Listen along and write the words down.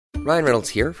Ryan Reynolds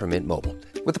here from Mint Mobile.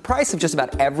 With the price of just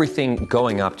about everything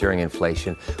going up during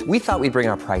inflation, we thought we'd bring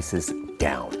our prices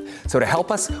down. So to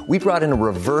help us, we brought in a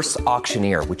reverse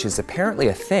auctioneer, which is apparently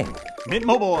a thing. Mint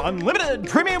Mobile Unlimited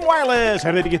Premium Wireless.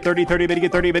 How to get 30, 30, bit to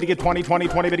get 30, bit to get 20, 20,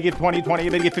 20, bit to get 20, 20,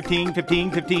 bit to get 15,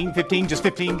 15, 15, 15, just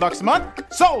 $15 a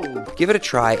month? Sold! Give it a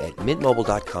try at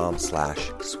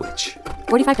mintmobile.com/switch.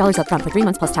 $45 up front for 3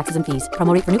 months plus taxes and fees.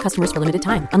 Promo rate for new customers for limited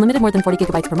time. Unlimited more than 40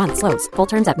 gigabytes per month. Slows full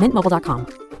terms at mintmobile.com.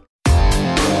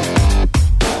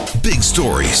 Big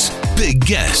stories, big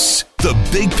guests, the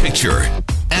big picture.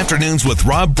 Afternoons with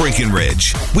Rob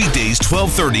Breckenridge. Weekdays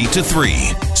 12:30 to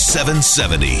 3,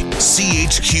 770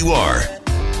 CHQR.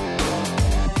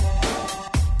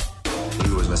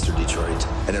 He was Mr. Detroit,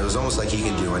 and it was almost like he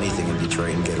can do anything in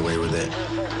Detroit and get away with it.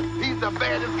 He's the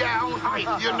baddest guy on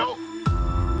ice, you know.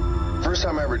 First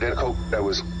time I ever did coke, that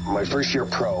was my first year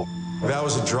pro. That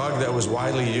was a drug that was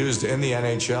widely used in the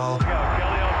NHL.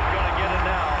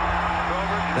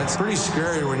 That's pretty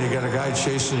scary when you got a guy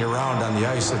chasing you around on the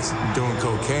ice that's doing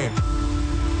cocaine.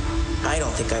 I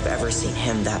don't think I've ever seen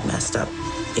him that messed up.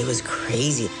 It was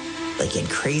crazy, like in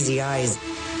crazy eyes.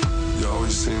 You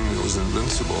always seemed it was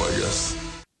invincible, I guess.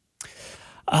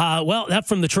 Well, that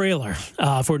from the trailer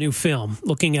for a new film,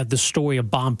 looking at the story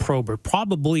of Bob Probert,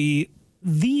 probably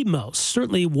the most,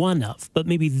 certainly one of, but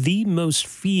maybe the most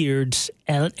feared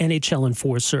NHL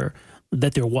enforcer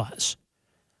that there was.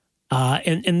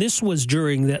 And this was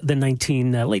during the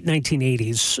late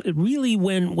 1980s, really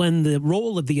when the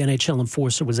role of the NHL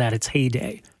enforcer was at its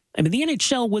heyday. I mean, the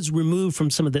NHL was removed from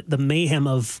some of the mayhem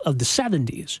of the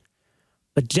 70s,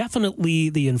 but definitely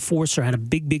the enforcer had a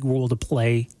big role to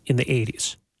play in the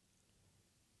 80s.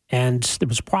 And there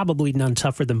was probably none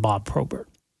tougher than Bob Probert.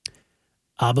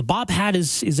 But Bob had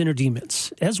his inner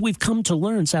demons, as we've come to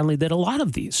learn, sadly, that a lot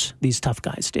of these tough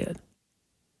guys did.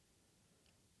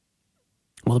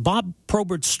 Well, the Bob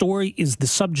Probert story is the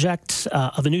subject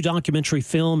of a new documentary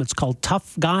film. It's called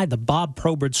Tough Guy, The Bob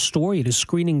Probert Story. It is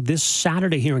screening this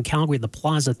Saturday here in Calgary at the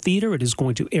Plaza Theatre. It is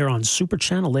going to air on Super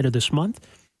Channel later this month.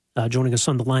 Joining us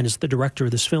on the line is the director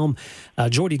of this film,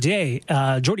 Jordy Day.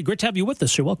 Jordy, great to have you with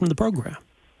us. You're welcome to the program.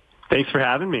 Thanks for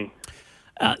having me.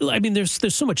 I mean, there's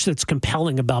so much that's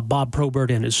compelling about Bob Probert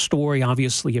and his story.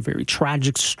 Obviously, a very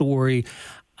tragic story.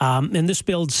 And this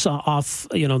builds off,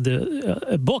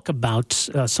 a book about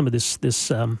some of this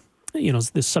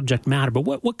subject matter. But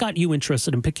what got you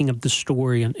interested in picking up the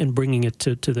story and bringing it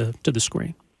to the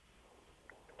screen?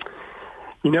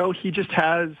 He just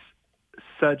has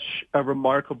such a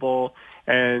remarkable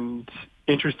and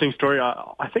interesting story,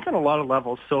 I think, on a lot of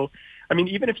levels. So, I mean,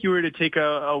 even if you were to take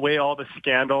away all the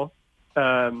scandal,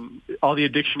 all the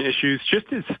addiction issues, just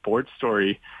his sports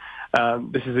story,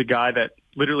 this is a guy that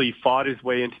literally fought his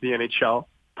way into the NHL,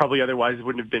 probably otherwise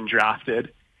wouldn't have been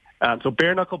drafted. So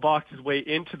bare-knuckle boxed his way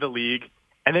into the league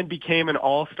and then became an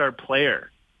all-star player.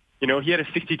 He had a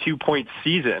 62-point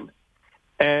season.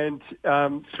 And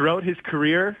throughout his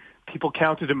career, people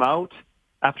counted him out.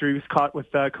 After he was caught with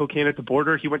cocaine at the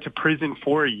border, he went to prison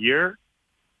for a year.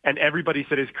 And everybody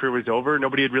said his career was over.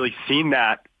 Nobody had really seen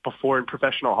that before in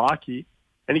professional hockey.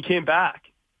 And he came back.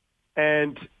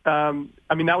 And,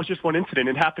 that was just one incident.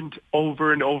 It happened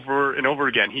over and over and over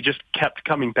again. He just kept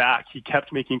coming back. He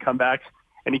kept making comebacks,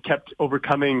 and he kept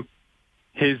overcoming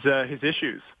his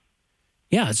issues.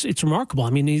 Yeah, it's remarkable. I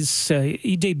mean, he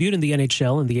debuted in the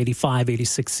NHL in the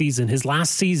 85-86 season. His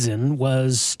last season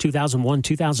was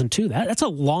 2001-2002. That's a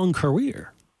long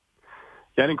career.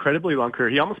 Yeah, an incredibly long career.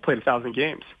 He almost played 1,000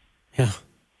 games. Yeah.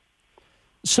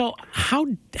 So how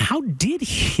did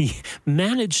he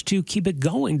manage to keep it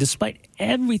going despite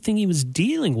everything he was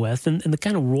dealing with and the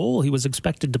kind of role he was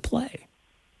expected to play?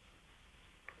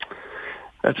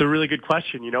 That's a really good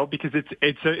question, because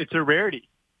it's a rarity.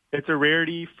 It's a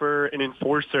rarity for an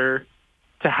enforcer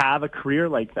to have a career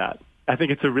like that. I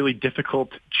think it's a really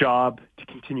difficult job to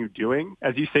continue doing,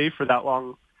 as you say, for that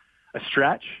long a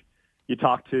stretch. You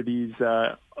talk to these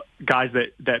guys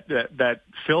that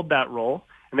filled that role,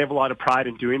 and they have a lot of pride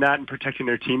in doing that and protecting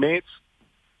their teammates.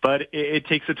 But it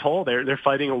takes a toll. They're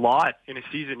fighting a lot in a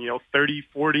season, 30,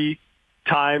 40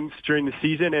 times during the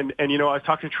season. And I was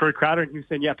talking to Troy Crowder, and he was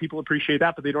saying, yeah, people appreciate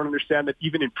that, but they don't understand that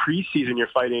even in preseason you're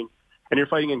fighting, and you're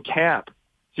fighting in camp.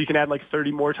 So you can add like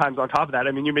 30 more times on top of that.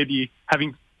 I mean, you may be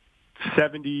having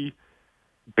 70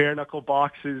 bare-knuckle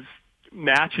boxes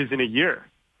matches in a year,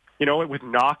 with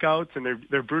knockouts, and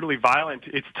they're brutally violent.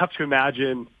 It's tough to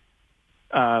imagine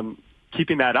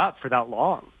keeping that up for that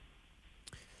long.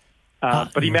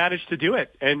 But he managed to do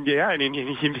it. And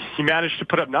he managed to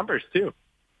put up numbers too.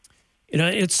 You know,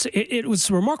 it was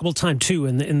a remarkable time, too,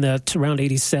 in that around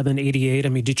 87, 88. I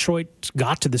mean, Detroit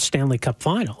got to the Stanley Cup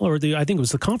final, or I think it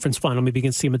was the conference final, maybe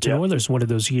against the Edmonton Oilers one of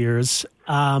those years.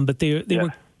 But they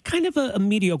were kind of a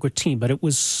mediocre team, but it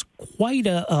was quite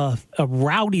a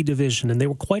rowdy division, and they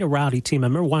were quite a rowdy team. I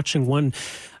remember watching one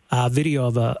video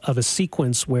of a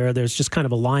sequence where there's just kind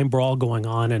of a line brawl going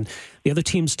on, and the other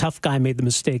team's tough guy made the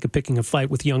mistake of picking a fight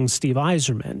with young Steve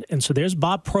Yzerman. And so there's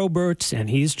Bob Probert, and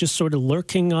he's just sort of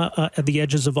lurking at the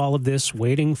edges of all of this,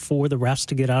 waiting for the refs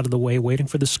to get out of the way, waiting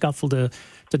for the scuffle to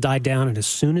die down. And as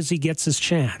soon as he gets his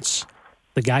chance,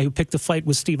 the guy who picked the fight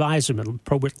with Steve Yzerman,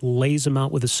 Probert lays him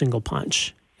out with a single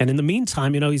punch. And in the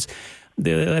meantime, you know,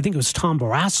 I think it was Tom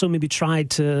Barrasso maybe tried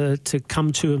to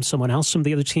come to him, someone else from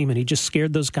the other team, and he just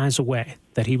scared those guys away.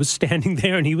 That he was standing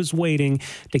there and he was waiting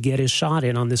to get his shot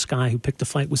in on this guy who picked a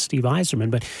fight with Steve Yzerman.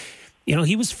 But, you know,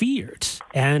 he was feared.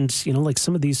 And, you know, like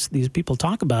some of these people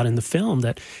talk about in the film,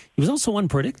 that he was also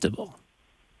unpredictable.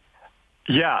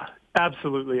 Yeah,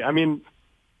 absolutely. I mean,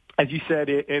 as you said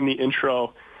in the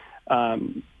intro,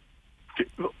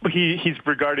 he's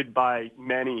regarded by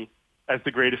many as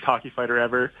the greatest hockey fighter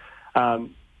ever.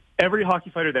 Every hockey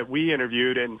fighter that we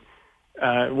interviewed, and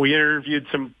we interviewed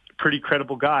some pretty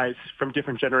credible guys from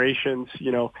different generations,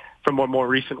 you know, from one more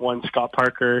recent one, Scott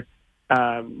Parker.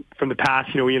 From the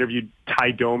past, you know, we interviewed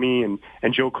Ty Domi and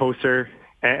Joe Kocur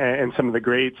and some of the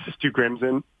greats, Stu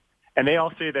Grimson. And they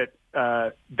all say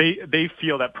that they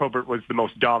feel that Probert was the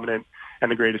most dominant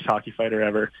and the greatest hockey fighter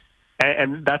ever.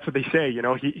 And that's what they say, you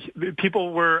know,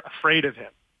 people were afraid of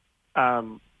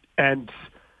him. And,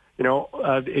 you know,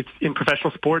 it's in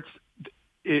professional sports,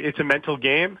 it's a mental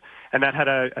game, and that had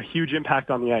a huge impact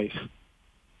on the ice.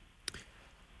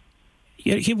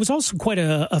 Yeah, he was also quite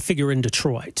a figure in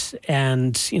Detroit.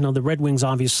 And, you know, the Red Wings,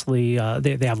 obviously,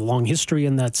 they have a long history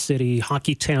in that city,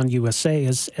 Hockey Town, USA,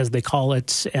 as they call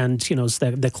it. And, you know, as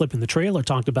that clip in the trailer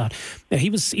talked about, he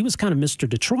was kind of Mr.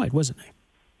 Detroit, wasn't he?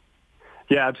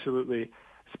 Yeah, absolutely.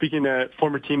 Speaking to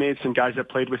former teammates and guys that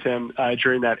played with him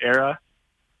during that era,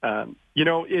 you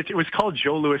know, it was called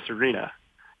Joe Louis Arena.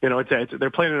 You know, they're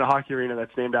playing in a hockey arena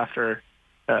that's named after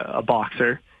a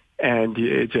boxer, and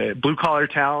it's a blue-collar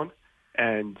town,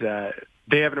 and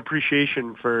they have an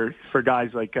appreciation for guys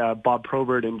like Bob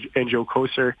Probert and Joe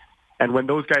Kocur. And when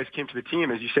those guys came to the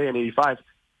team, as you say, in '85,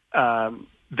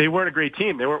 they weren't a great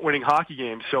team. They weren't winning hockey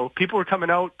games. So people were coming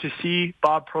out to see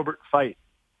Bob Probert fight.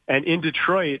 And in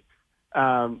Detroit,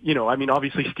 you know, I mean,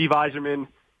 obviously Steve Yzerman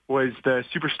was the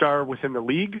superstar within the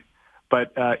league,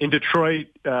 but in Detroit,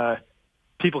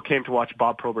 people came to watch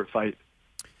Bob Probert fight.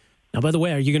 Now, by the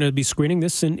way, are you going to be screening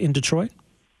this in Detroit?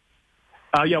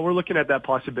 Yeah, we're looking at that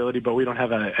possibility, but we don't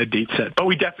have a date set. But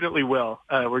we definitely will.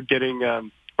 We're getting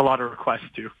a lot of requests,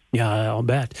 too. Yeah, I'll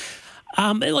bet.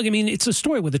 Look, I mean, it's a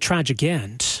story with a tragic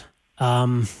end.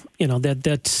 You know,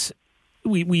 that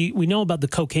we know about the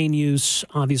cocaine use,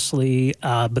 obviously,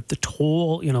 but the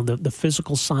toll, you know, the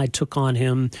physical side took on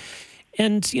him.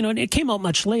 And, you know, it came out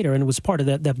much later, and it was part of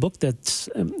that book that,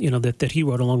 you know, that he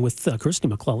wrote along with Kirsty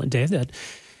McClellan, Dave, that,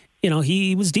 you know,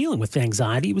 he was dealing with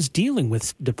anxiety. He was dealing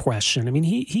with depression. I mean,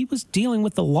 he was dealing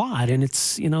with a lot, and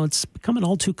it's, you know, it's become an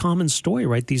all too common story,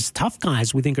 right? These tough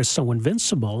guys we think are so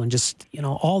invincible, and just, you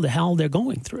know, all the hell they're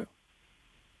going through.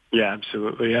 Yeah,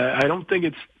 absolutely. I don't think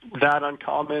it's that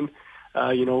uncommon,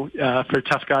 you know, for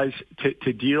tough guys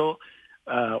to deal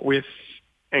with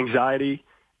anxiety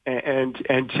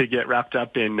and to get wrapped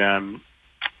up in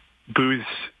booze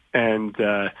and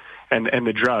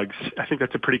the drugs. I think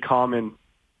that's a pretty common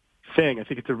thing. I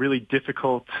think it's a really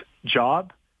difficult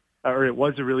job, or it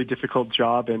was a really difficult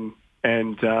job, and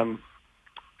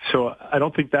so I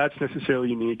don't think that's necessarily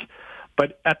unique.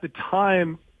 But at the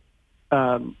time,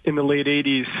 in the late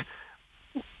 80s,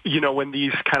 you know, when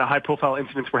these kind of high-profile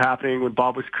incidents were happening, when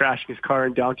Bob was crashing his car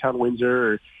in downtown Windsor,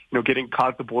 or, you know, getting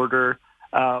caught at the border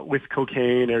with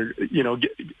cocaine, or, you know,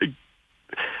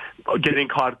 getting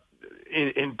caught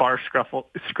in bar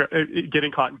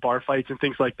getting caught in bar fights and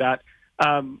things like that.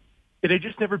 It had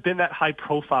just never been that high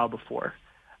profile before.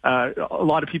 A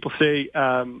lot of people say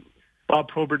Bob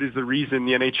Probert is the reason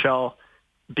the NHL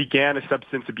began a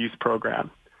substance abuse program.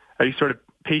 He's sort of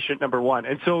patient number one.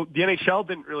 And so the NHL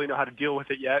didn't really know how to deal with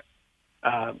it yet.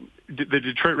 The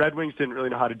Detroit Red Wings didn't really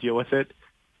know how to deal with it.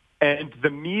 And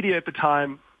the media at the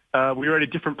time, we were at a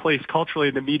different place culturally,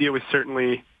 and the media was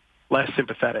certainly less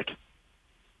sympathetic.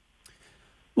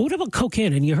 Well, what about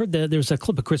cocaine? And you heard that there's a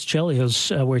clip of Chris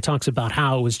Chelios where he talks about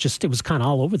how it was kind of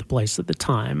all over the place at the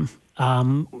time.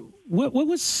 What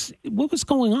was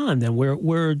going on then?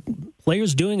 Were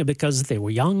players doing it because they were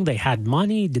young, they had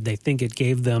money? Did they think it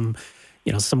gave them,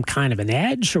 you know, some kind of an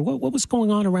edge? Or what was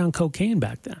going on around cocaine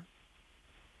back then?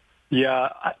 Yeah,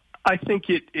 I think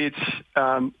it's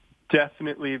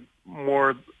definitely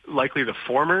more likely the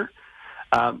former.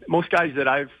 Most guys that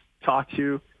I've talked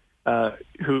to,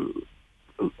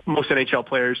 most NHL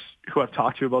players who I've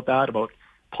talked to about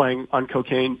playing on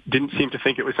cocaine didn't seem to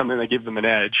think it was something that gave them an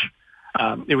edge.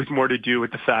 It was more to do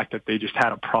with the fact that they just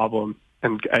had a problem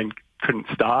and couldn't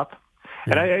stop.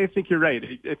 And I think you're right.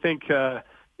 I think,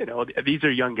 these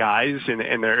are young guys in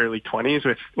their early 20s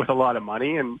with a lot of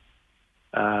money and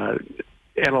a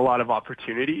lot of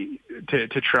opportunity to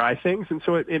try things. And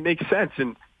so it makes sense.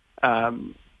 And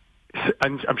I'm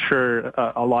sure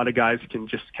a lot of guys it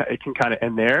can kind of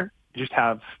end there. You just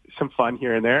have some fun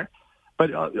here and there. But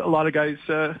a lot of guys,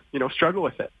 struggle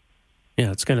with it.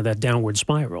 Yeah, it's kind of that downward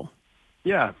spiral.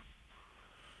 Yeah.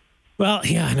 Well,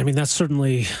 yeah, and I mean, that's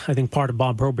certainly, I think, part of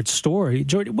Bob Probert's story.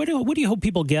 Jordy, what do you hope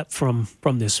people get from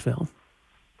this film?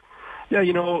 Yeah,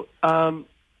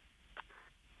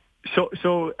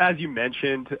 so as you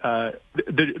mentioned,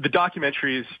 the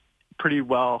documentary is pretty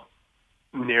well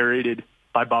narrated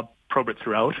by Bob Probert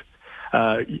throughout.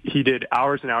 He did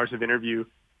hours and hours of interview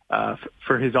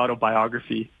for his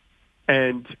autobiography,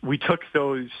 and we took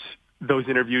those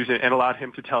interviews and allowed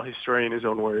him to tell his story in his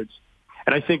own words.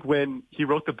 And I think when he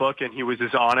wrote the book and he was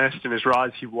as honest and as raw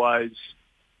as he was,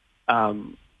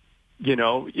 it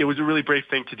was a really brave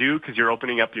thing to do because you're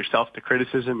opening up yourself to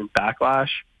criticism and backlash.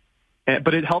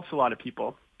 But it helps a lot of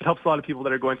people. It helps a lot of people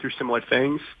that are going through similar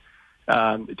things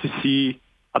to see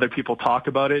other people talk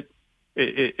about it.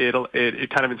 It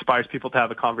kind of inspires people to have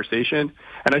a conversation.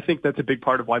 And I think that's a big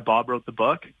part of why Bob wrote the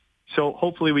book. So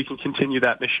hopefully we can continue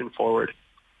that mission forward.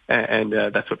 And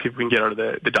that's what people can get out of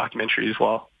the documentary as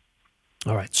well.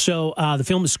 All right. So the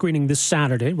film is screening this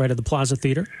Saturday, right at the Plaza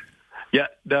Theater? Yeah,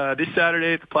 this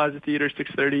Saturday at the Plaza Theater,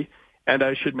 6:30. And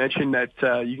I should mention that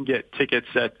you can get tickets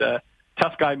at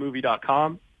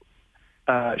toughguymovie.com.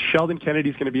 Sheldon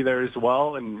Kennedy's going to be there as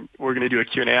well, and we're going to do a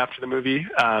Q&A after the movie.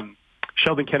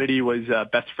 Sheldon Kennedy was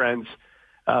best friends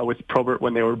with Probert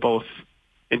when they were both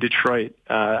in Detroit.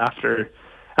 After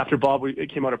Bob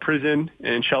came out of prison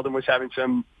and Sheldon was having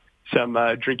some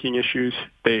drinking issues,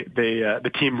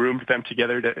 the team roomed them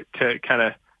together to kind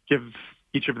of give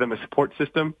each of them a support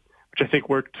system, which I think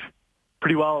worked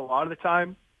pretty well a lot of the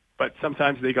time, but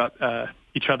sometimes they got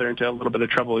each other into a little bit of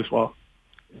trouble as well.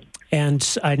 And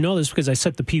I know this because I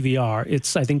set the PVR.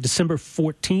 It's, I think, December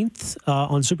 14th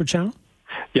on Super Channel?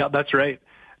 Yeah, that's right.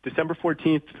 December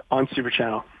 14th on Super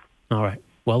Channel. All right.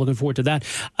 Well, looking forward to that.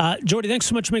 Jordy, thanks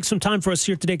so much for making some time for us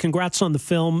here today. Congrats on the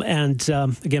film, and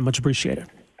again, much appreciated.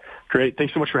 Great.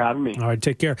 Thanks so much for having me. All right,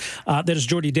 take care. That is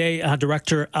Jordy Day,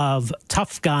 director of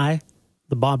Tough Guy,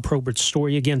 the Bob Probert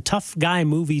story. Again,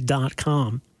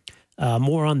 toughguymovie.com.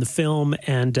 More on the film,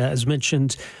 and as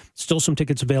mentioned, still some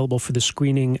tickets available for the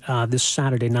screening this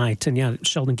Saturday night. And yeah,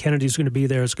 Sheldon Kennedy's going to be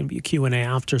there. It's going to be a Q&A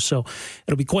after, so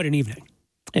it'll be quite an evening.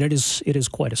 And it is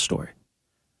quite a story.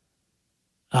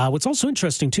 What's also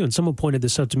interesting, too, and someone pointed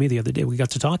this out to me the other day, we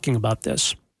got to talking about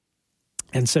this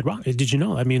and said, Rob, did you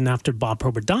know, I mean, after Bob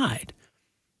Probert died,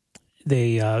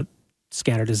 they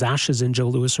scattered his ashes in Joe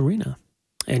Louis Arena.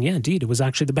 And yeah, indeed, it was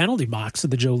actually the penalty box of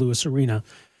the Joe Louis Arena,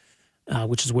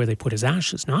 which is where they put his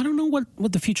ashes. Now, I don't know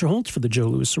what the future holds for the Joe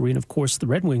Louis Arena. Of course, the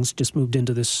Red Wings just moved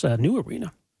into this new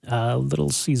arena, Little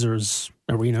Caesars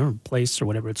Arena or place or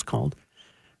whatever it's called.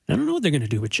 I don't know what they're going to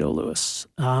do with Joe Louis.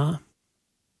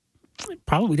 It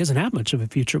probably doesn't have much of a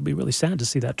future. It'll be really sad to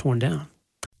see that torn down.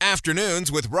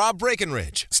 Afternoons with Rob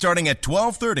Breckenridge, starting at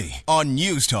 12:30 on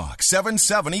News Talk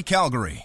 770 Calgary.